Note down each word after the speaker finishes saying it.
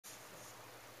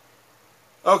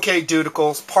Okay,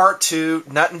 Dudicles, part 2,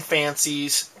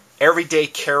 Nutnfancy's everyday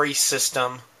carry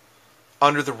system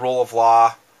under the rule of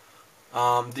law.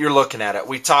 You're looking at it.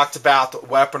 We talked about the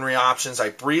weaponry options. I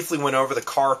briefly went over the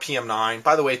Kahr PM9.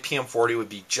 By the way, PM40 would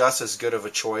be just as good of a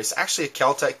choice. Actually, a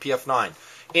kel-tec PF9.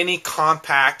 Any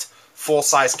compact,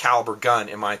 full-size caliber gun,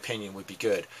 in my opinion, would be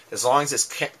good. As long as it's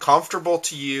comfortable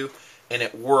to you and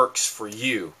it works for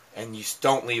you and you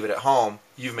don't leave it at home,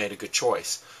 you've made a good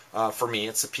choice. For me,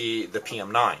 it's the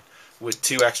PM9 with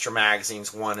 2 extra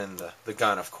magazines, 1 in the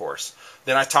gun, of course.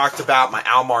 Then I talked about my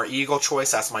Almar Eagle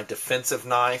choice. That's my defensive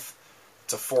knife.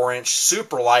 It's a 4-inch,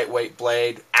 super lightweight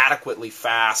blade, adequately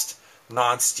fast,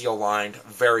 non-steel lined,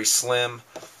 very slim.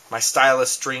 My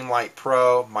Stylus Streamlight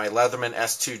Pro, my Leatherman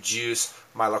S2 Juice,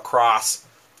 my lacrosse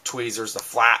tweezers, the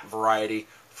flat variety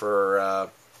for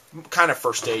kind of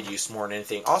first aid use more than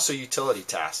anything. Also utility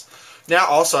tasks. Now,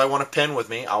 also, I want a pen with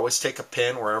me. I always take a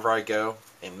pen wherever I go,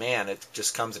 and man, it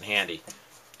just comes in handy.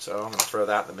 So I'm going to throw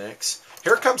that in the mix.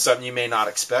 Here comes something you may not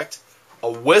expect.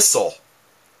 A whistle.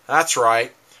 That's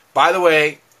right. By the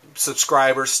way,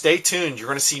 subscribers, stay tuned. You're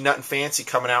going to see Nutnfancy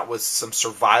coming out with some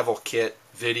survival kit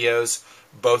videos,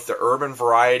 both the urban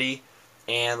variety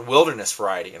and wilderness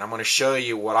variety. And I'm going to show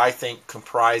you what I think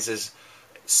comprises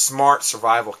smart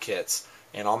survival kits.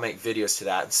 And I'll make videos to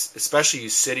that, especially you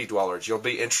city dwellers. You'll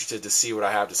be interested to see what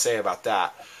I have to say about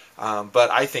that.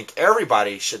 But I think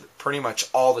everybody should pretty much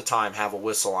all the time have a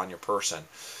whistle on your person.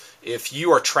 If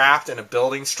you are trapped in a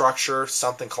building structure,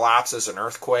 something collapses, an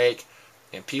earthquake,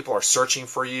 and people are searching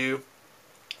for you,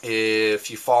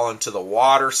 if you fall into the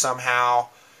water somehow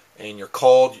and you're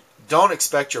cold, don't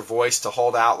expect your voice to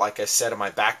hold out like I said in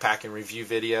my backpacking review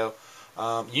video.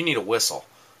 You need a whistle.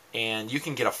 And you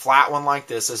can get a flat one like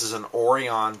this. This is an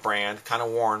Orion brand, kind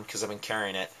of worn because I've been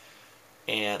carrying it.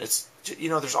 And it's, you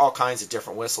know, there's all kinds of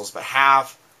different whistles, but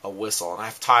have a whistle. And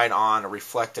I've tied on a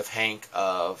reflective hank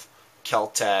of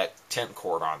kel-tec tent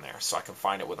cord on there so I can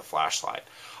find it with a flashlight.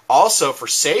 Also, for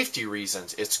safety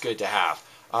reasons, it's good to have.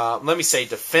 Let me say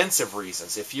defensive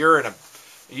reasons. If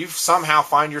you somehow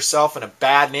find yourself in a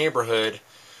bad neighborhood,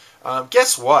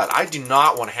 guess what? I do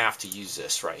not want to have to use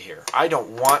this right here. I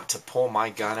don't want to pull my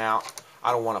gun out.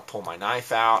 I don't want to pull my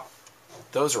knife out.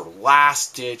 Those are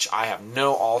last ditch. I have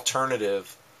no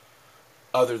alternative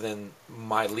other than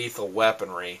my lethal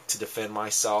weaponry to defend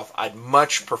myself. I'd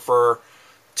much prefer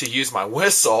to use my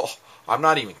whistle. I'm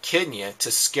not even kidding you.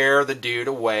 To scare the dude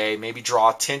away, maybe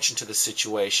draw attention to the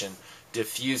situation,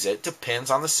 diffuse it. Depends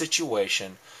on the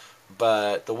situation.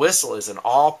 But the whistle is an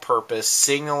all-purpose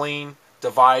signaling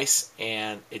device,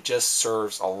 and it just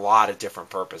serves a lot of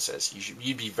different purposes.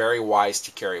 You'd be very wise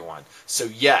to carry one. So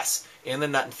yes, in the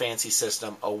Nutnfancy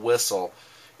system, a whistle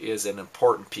is an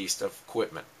important piece of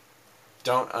equipment.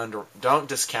 Don't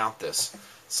discount this.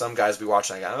 Some guys be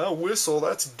watching and go, "Oh, whistle,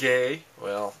 that's gay."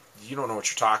 Well, you don't know what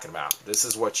you're talking about. This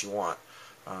is what you want.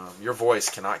 Your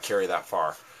voice cannot carry that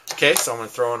far. Okay, so I'm going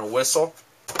to throw in a whistle.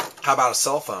 How about a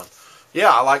cell phone? Yeah,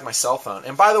 I like my cell phone.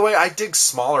 And by the way, I dig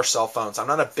smaller cell phones. I'm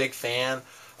not a big fan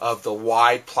of the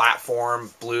wide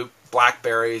platform,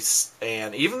 Blackberries,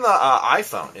 and even the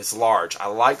iPhone is large. I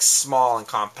like small and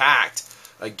compact.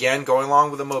 Again, going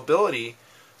along with the mobility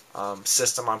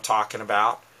system I'm talking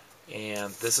about.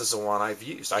 And this is the one I've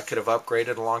used. I could have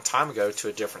upgraded a long time ago to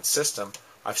a different system.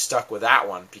 I've stuck with that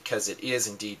one because it is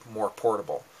indeed more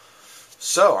portable.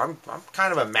 So, I'm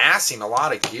kind of amassing a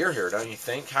lot of gear here, don't you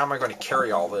think? How am I going to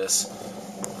carry all this?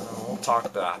 We'll talk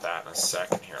about that in a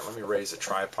second here. Let me raise the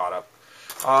tripod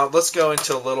up. Let's go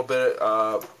into a little bit,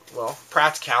 well,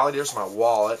 practicality. There's my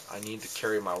wallet. I need to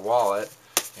carry my wallet.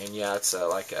 And yeah, it's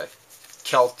like a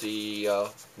Kelty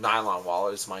nylon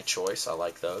wallet is my choice. I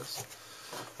like those.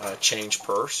 Change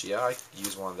purse. Yeah, I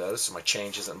use one of those so my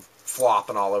change isn't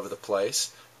flopping all over the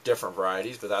place. Different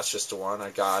varieties, but that's just the one I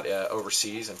got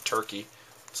overseas in Turkey.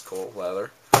 It's cool,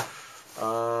 leather.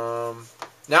 Now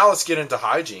let's get into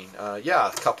hygiene. Yeah,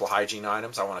 a couple of hygiene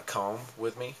items. I want a comb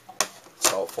with me. It's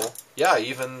helpful. Yeah,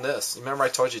 even this. Remember I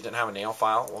told you it didn't have a nail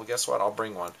file? Well, guess what? I'll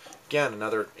bring one. Again,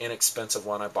 another inexpensive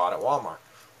one I bought at Walmart.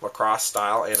 Lacrosse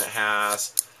style, and it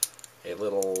has a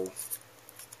little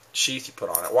sheath you put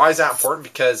on it. Why is that important?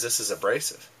 Because this is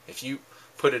abrasive. If you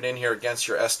put it in here against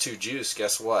your S2 Juice,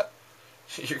 guess what?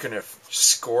 You're going to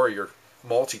score your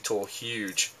multi-tool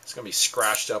huge. It's going to be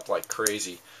scratched up like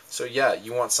crazy. So yeah,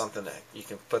 you want something that you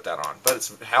can put that on. But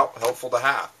it's helpful to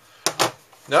have.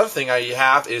 Another thing I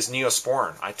have is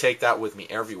Neosporin. I take that with me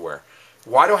everywhere.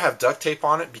 Why do I have duct tape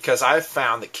on it? Because I've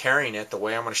found that carrying it, the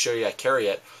way I'm going to show you I carry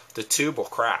it, the tube will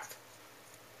crack.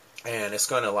 And it's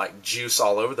going to like juice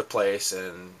all over the place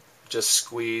and just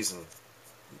squeeze and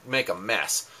make a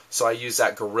mess. So I use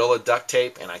that Gorilla duct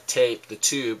tape, and I tape the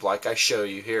tube like I show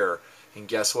you here. And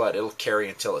guess what? It'll carry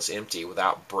until it's empty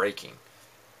without breaking.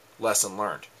 Lesson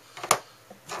learned.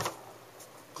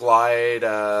 Glide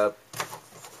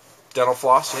dental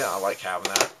floss. Yeah, I like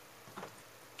having that.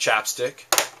 Chapstick.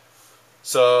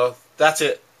 So that's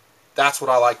it. That's what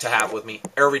I like to have with me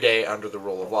every day under the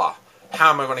rule of law.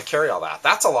 How am I going to carry all that?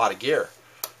 That's a lot of gear.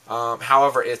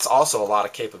 However, it's also a lot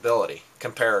of capability,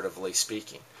 comparatively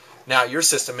speaking. Now, your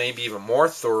system may be even more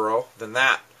thorough than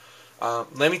that.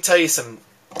 Let me tell you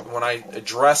when I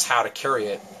address how to carry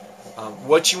it,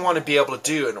 what you want to be able to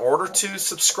do in order to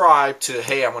subscribe to,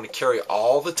 hey, I want to carry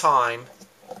all the time,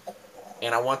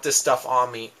 and I want this stuff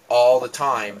on me all the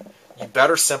time, you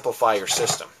better simplify your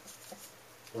system.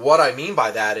 What I mean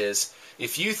by that is,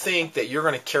 if you think that you're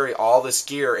going to carry all this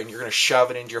gear and you're going to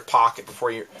shove it into your pocket before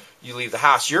you leave the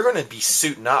house, you're going to be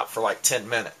suiting up for like 10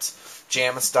 minutes.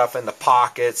 Jamming stuff in the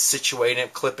pockets, situating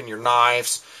it, clipping your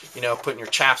knives, putting your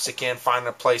chapstick in, finding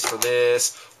a place for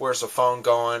this, where's the phone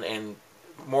going, and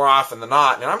more often than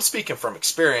not, and I'm speaking from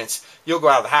experience, you'll go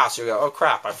out of the house, you'll go, oh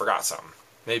crap, I forgot something.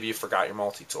 Maybe you forgot your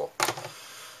multi-tool.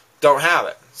 Don't have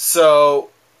it. So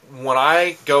when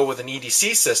I go with an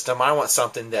EDC system, I want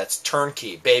something that's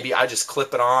turnkey. Baby, I just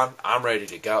clip it on, I'm ready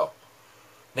to go.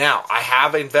 Now, I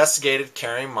have investigated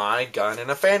carrying my gun in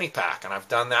a fanny pack, and I've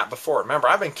done that before. Remember,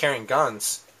 I've been carrying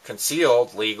guns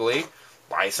concealed, legally,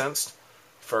 licensed,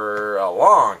 for a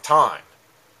long time.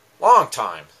 Long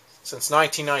time. Since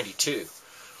 1992.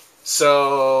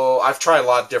 So, I've tried a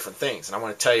lot of different things, and I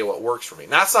want to tell you what works for me.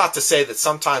 And that's not to say that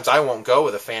sometimes I won't go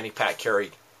with a fanny pack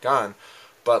carried gun,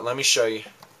 but let me show you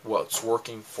what's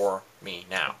working for me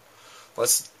now.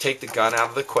 Let's take the gun out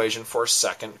of the equation for a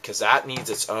second, because that needs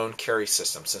its own carry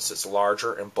system since it's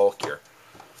larger and bulkier.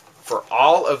 For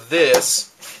all of this,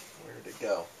 where did it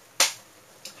go?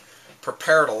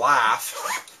 Prepare to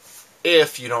laugh.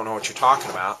 If you don't know what you're talking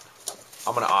about,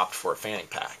 I'm going to opt for a fanny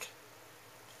pack.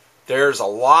 There's a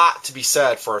lot to be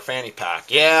said for a fanny pack.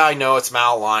 Yeah, I know it's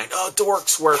malaligned. Oh,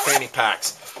 dorks wear fanny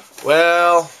packs.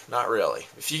 Well, not really.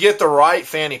 If you get the right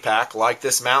fanny pack, like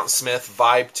this Mountainsmith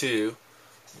Vibe II,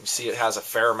 you see it has a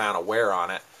fair amount of wear on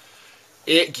it,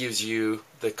 it gives you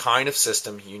the kind of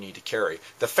system you need to carry.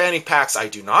 The fanny packs I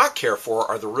do not care for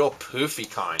are the real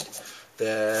poofy kind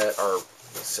that are,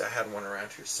 let's see, I had one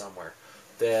around here somewhere,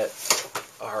 that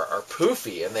are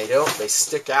poofy and they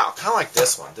stick out. Kind of like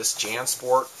this one, this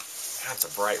JanSport. That's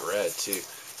a bright red too.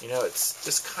 It's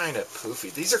just kind of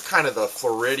poofy. These are kind of the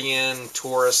Floridian,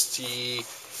 touristy,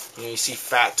 you see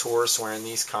fat tourists wearing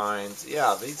these kinds.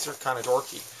 Yeah, these are kind of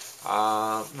dorky.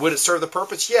 Would it serve the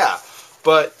purpose? Yeah.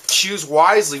 But choose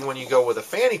wisely when you go with a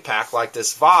fanny pack like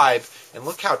this Vibe, and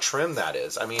look how trim that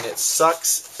is. I mean, it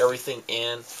sucks everything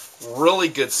in. Really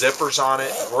good zippers on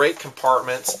it. Great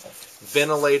compartments.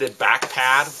 Ventilated back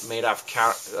pad made out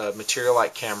of material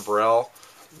like Cambrel.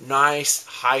 Nice,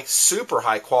 super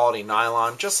high quality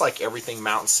nylon, just like everything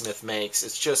Mountainsmith makes.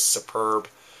 It's just superb.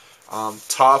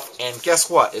 Tough, and guess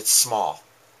what? It's small.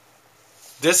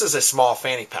 This is a small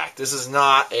fanny pack. This is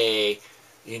not a,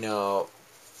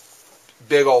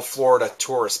 big old Florida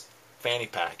tourist fanny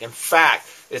pack. In fact,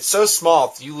 it's so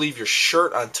small, if you leave your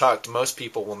shirt untucked, most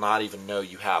people will not even know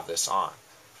you have this on.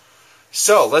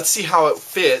 So, let's see how it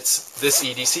fits this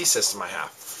EDC system I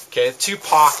have. Okay, 2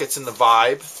 pockets in the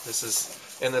Vibe. This is,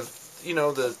 and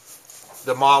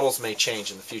the models may change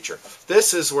in the future.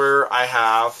 This is where I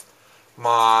have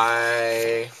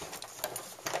my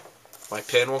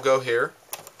pen will go here.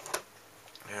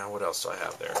 Yeah, what else do I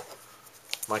have there?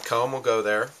 My comb will go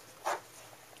there.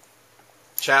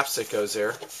 Chapstick goes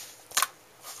there.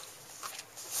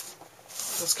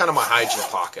 That's kind of my hygiene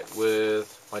pocket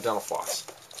with my dental floss.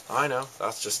 I know,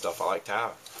 that's just stuff I like to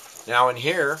have. Now in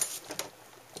here,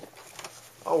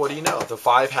 oh, what do you know? The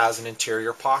Vibe has an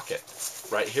interior pocket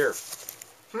right here.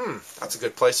 That's a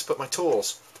good place to put my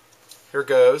tools. Here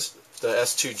goes the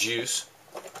S2 Juice,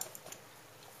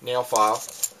 nail file,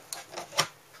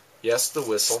 yes, the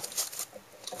whistle,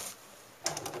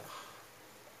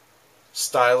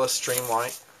 Stylus,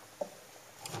 Streamlight,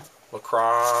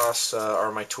 Lacrosse,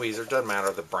 or my tweezer, doesn't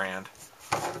matter the brand.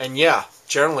 And yeah,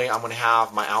 generally I'm going to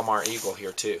have my Almar Eagle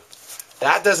here too.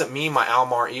 That doesn't mean my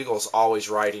Almar Eagle is always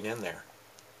riding in there.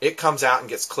 It comes out and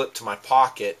gets clipped to my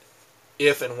pocket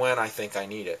if and when I think I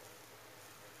need it.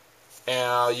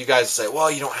 And you guys say, well,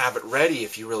 you don't have it ready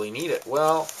if you really need it.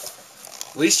 Well,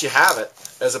 at least you have it,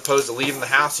 as opposed to leaving the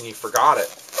house and you forgot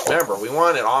it. Remember, we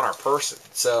want it on our person.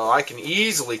 So I can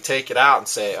easily take it out and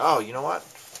say, oh, you know what?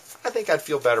 I think I'd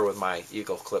feel better with my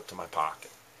Eagle clipped to my pocket.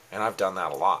 And I've done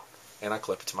that a lot. And I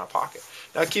clip it to my pocket.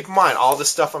 Now keep in mind, all this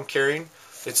stuff I'm carrying,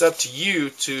 It's up to you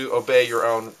to obey your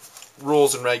own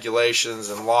rules and regulations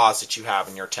and laws that you have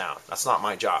in your town. That's not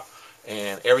my job.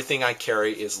 And everything I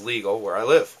carry is legal where I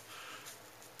live.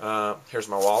 Here's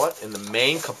my wallet in the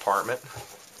main compartment.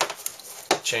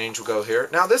 Change will go here.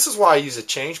 Now this is why I use a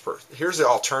change purse. Here's the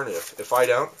alternative. If I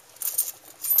don't,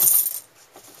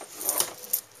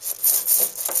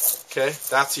 okay,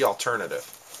 that's the alternative.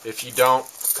 If you don't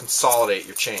consolidate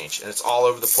your change and it's all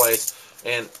over the place,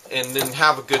 and then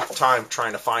have a good time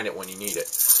trying to find it when you need it.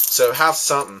 So have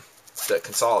something that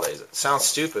consolidates it. Sounds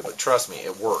stupid, but trust me,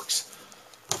 it works.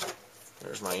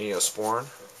 There's my Neosporin.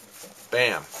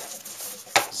 Bam.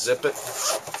 Zip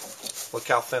it. Look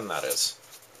how thin that is.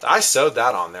 I sewed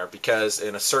that on there because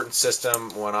in a certain system,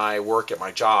 when I work at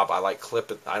my job, I like clip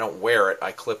it. I don't wear it.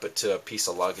 I clip it to a piece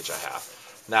of luggage I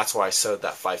have. And that's why I sewed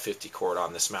that 550 cord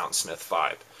on this Mountainsmith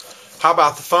Vibe. How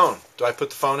about the phone? Do I put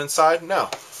the phone inside? No.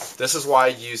 This is why I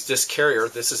use this carrier.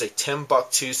 This is a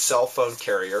Timbuktu cell phone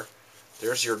carrier.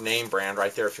 There's your name brand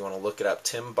right there if you want to look it up.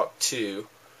 Timbuktu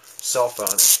cell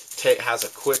phone. It has a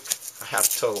quick, I have a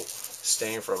total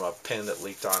stain from a pin that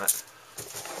leaked on it.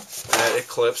 And it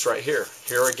clips right here.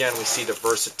 Here again we see the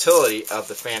versatility of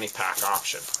the fanny pack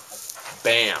option.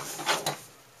 Bam.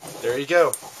 There you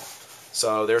go.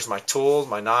 So there's my tools,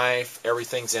 my knife,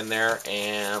 everything's in there,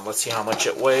 and let's see how much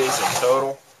it weighs in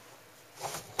total.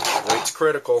 Weight's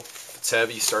critical. If it's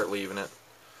heavy, you start leaving it.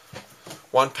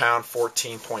 1 pound,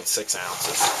 14.6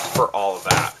 ounces for all of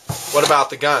that. What about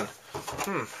the gun?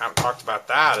 Haven't talked about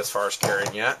that as far as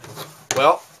carrying yet.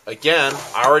 Well, again,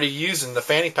 I already using the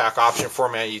fanny pack option for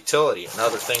my utility and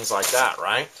other things like that,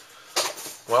 right?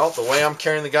 Well, the way I'm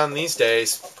carrying the gun these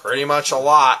days, pretty much a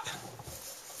lot,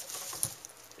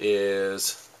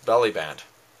 is bellyband.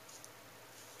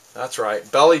 That's right.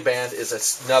 Bellyband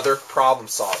is another problem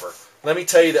solver. Let me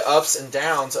tell you the ups and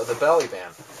downs of the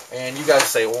bellyband. And you guys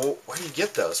say, well, where do you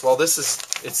get those? Well, it's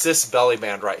this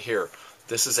bellyband right here.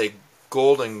 This is a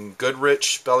Gold and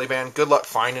Goodrich bellyband. Good luck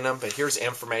finding them, but here's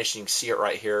information. You can see it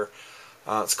right here.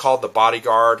 It's called the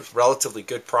Bodyguard. Relatively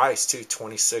good price too,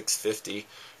 $26.50,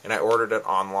 and I ordered it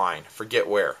online. Forget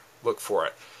where. Look for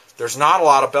it. There's not a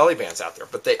lot of belly bands out there,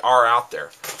 but they are out there.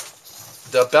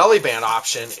 The belly band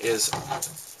option is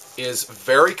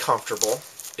very comfortable.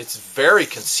 It's very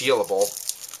concealable,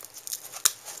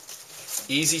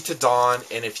 easy to don,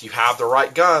 and if you have the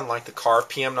right gun, like the Kahr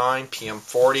PM9,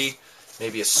 PM40,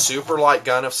 maybe a super light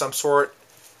gun of some sort,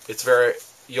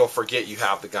 you'll forget you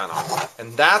have the gun on.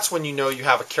 And that's when you know you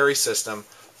have a carry system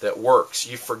that works.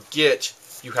 You forget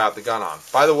you have the gun on.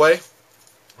 By the way,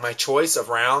 my choice of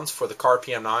rounds for the Kahr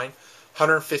PM9,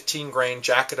 115 grain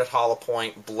jacketed hollow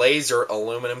point blazer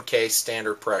aluminum case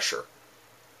standard pressure.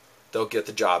 They'll get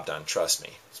the job done, trust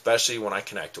me, especially when I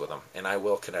connect with them, and I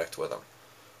will connect with them.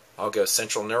 I'll go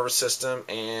central nervous system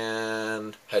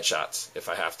and headshots if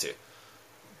I have to.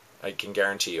 I can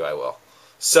guarantee you I will.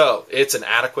 So it's an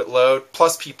adequate load.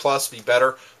 Plus P plus would be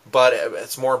better, but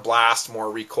it's more blast,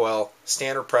 more recoil.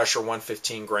 Standard pressure,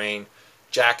 115 grain,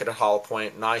 jacketed hollow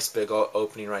point, nice big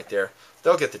opening right there.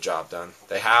 They'll get the job done.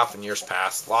 They have in years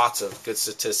past. Lots of good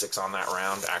statistics on that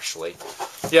round, actually.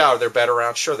 Yeah, are there better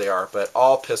rounds? Sure they are, but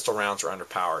all pistol rounds are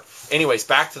underpowered. Anyways,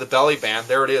 back to the belly band.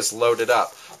 There it is, loaded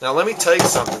up. Now let me tell you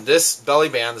something. This belly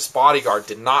band, this Bodyguard,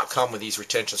 did not come with these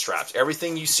retention straps.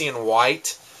 Everything you see in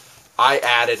white, I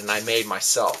added and I made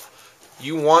myself.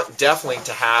 You want definitely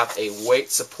to have a weight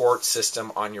support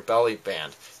system on your belly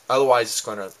band. Otherwise it's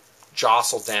going to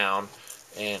jostle down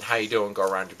and how you doing go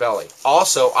around your belly.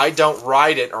 Also, I don't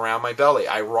ride it around my belly.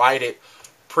 I ride it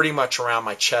pretty much around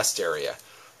my chest area.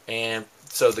 And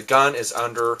so the gun is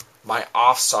under my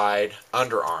offside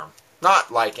underarm.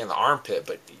 Not like in the armpit,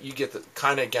 but you get the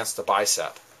kind of against the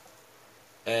bicep.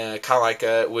 And kind of like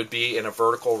it would be in a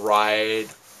vertical ride,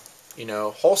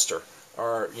 holster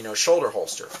or, shoulder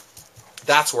holster.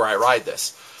 That's where I ride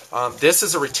this. This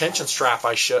is a retention strap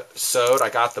I sewed. I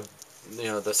got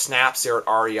the snaps there at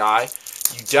REI.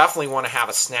 You definitely want to have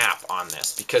a snap on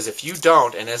this, because if you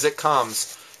don't, and as it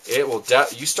comes, it will.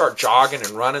 You start jogging and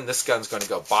running, this gun's going to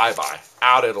go bye-bye.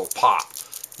 Out it'll pop.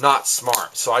 Not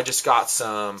smart. So I just got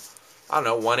some,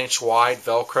 1-inch wide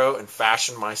Velcro and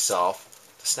fashioned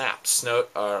myself the snap.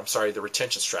 The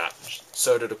retention strap.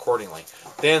 Sewed it accordingly.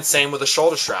 Then same with the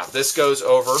shoulder strap. This goes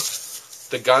over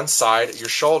the gun side of your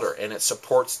shoulder, and it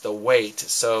supports the weight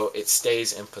so it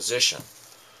stays in position.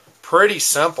 Pretty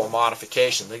simple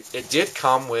modification. It did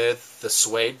come with the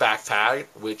suede backpack,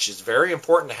 which is very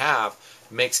important to have.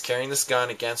 It makes carrying this gun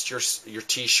against your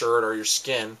t-shirt or your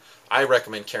skin. I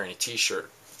recommend carrying a t-shirt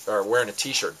or wearing a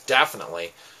t-shirt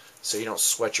definitely, so you don't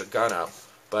sweat your gun up,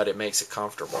 but it makes it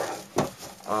comfortable.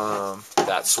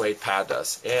 that suede pad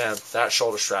does. And that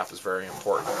shoulder strap is very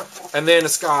important. And then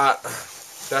it's got,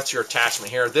 that's your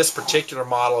attachment here. This particular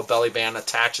model of belly band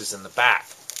attaches in the back.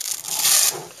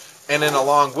 And then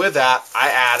along with that, I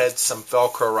added some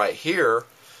Velcro right here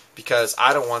because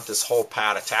I don't want this whole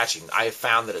pad attaching. I have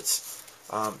found that it's,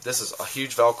 this is a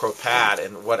huge Velcro pad,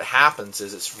 and what happens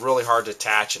is it's really hard to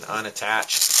attach and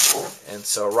unattach. And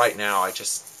so right now I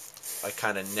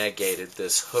kind of negated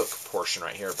this hook portion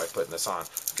right here by putting this on.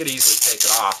 I could easily take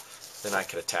it off, then I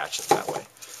could attach it that way.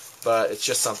 But it's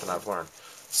just something I've learned.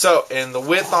 So, and the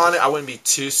width on it, I wouldn't be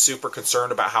too super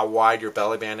concerned about how wide your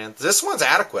belly band is. This one's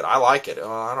adequate. I like it.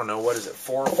 I don't know, what is it,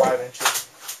 4 or 5 inches?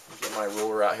 Get my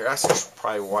ruler out here. That's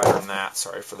probably wider than that.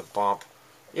 Sorry for the bump.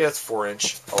 Yeah, it's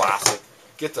 4-inch elastic.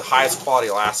 Get the highest quality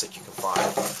elastic you can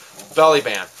find. Belly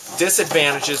band.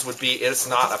 Disadvantages would be it's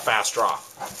not a fast draw.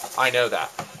 I know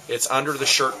that. It's under the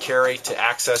shirt carry to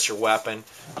access your weapon.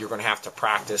 You're going to have to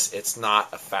practice. It's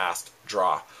not a fast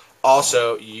draw.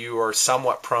 Also, you are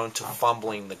somewhat prone to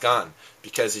fumbling the gun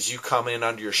because as you come in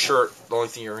under your shirt, the only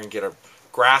thing you're going to get a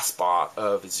grasp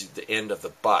of is the end of the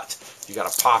butt. You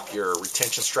got to pop your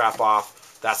retention strap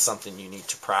off. That's something you need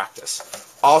to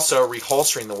practice. Also,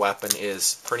 reholstering the weapon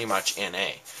is pretty much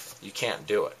NA. You can't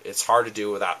do it. It's hard to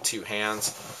do without 2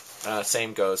 hands.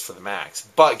 Same goes for the mags.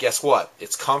 But guess what?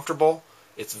 It's comfortable.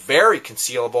 It's very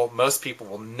concealable. Most people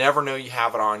will never know you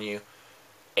have it on you.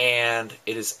 And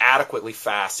it is adequately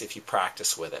fast if you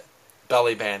practice with it.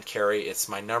 Belly band carry, it's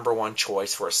my #1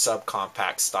 choice for a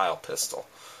subcompact style pistol.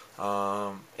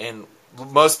 And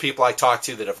most people I talk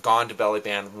to that have gone to belly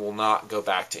band will not go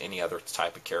back to any other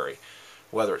type of carry,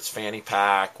 whether it's fanny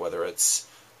pack, whether it's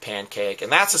pancake, and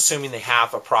that's assuming they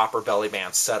have a proper belly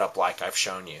band setup like I've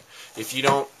shown you. If you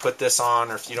don't put this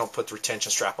on, or if you don't put the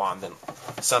retention strap on, then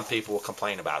some people will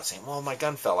complain about it, saying, well, my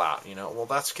gun fell out. Well,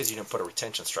 that's because you didn't put a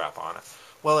retention strap on it.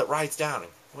 Well, it rides down,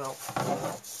 and, well,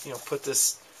 put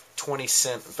this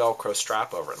 20-cent Velcro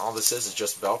strap over it, and all this is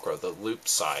just Velcro, the loop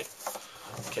side.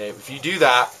 Okay, if you do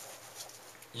that,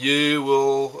 you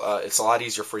will, it's a lot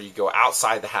easier for you to go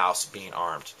outside the house being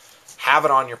armed. Have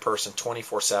it on your person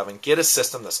 24/7. Get a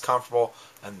system that's comfortable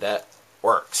and that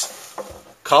works.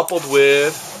 Coupled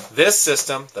with this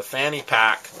system, the fanny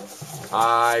pack,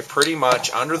 I pretty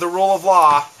much, under the rule of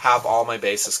law, have all my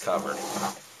bases covered.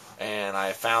 And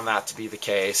I found that to be the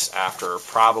case after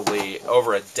probably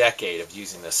over a decade of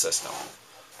using this system.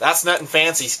 That's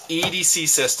Nutnfancy's EDC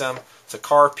system. It's a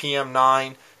Kahr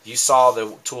PM9. You saw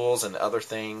the tools and other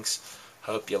things.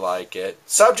 Hope you like it.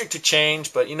 Subject to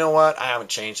change, but you know what? I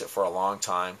haven't changed it for a long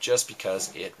time just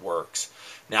because it works.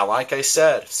 Now, like I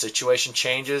said, if situation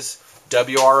changes,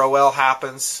 WROL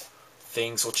happens,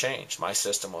 things will change. My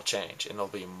system will change, and it'll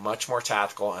be much more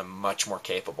tactical and much more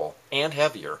capable and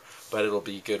heavier, but it'll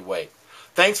be good weight.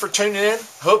 Thanks for tuning in.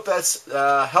 Hope that's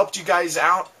helped you guys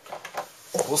out.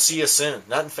 We'll see you soon.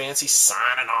 Nutnfancy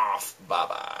signing off.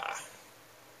 Bye-bye.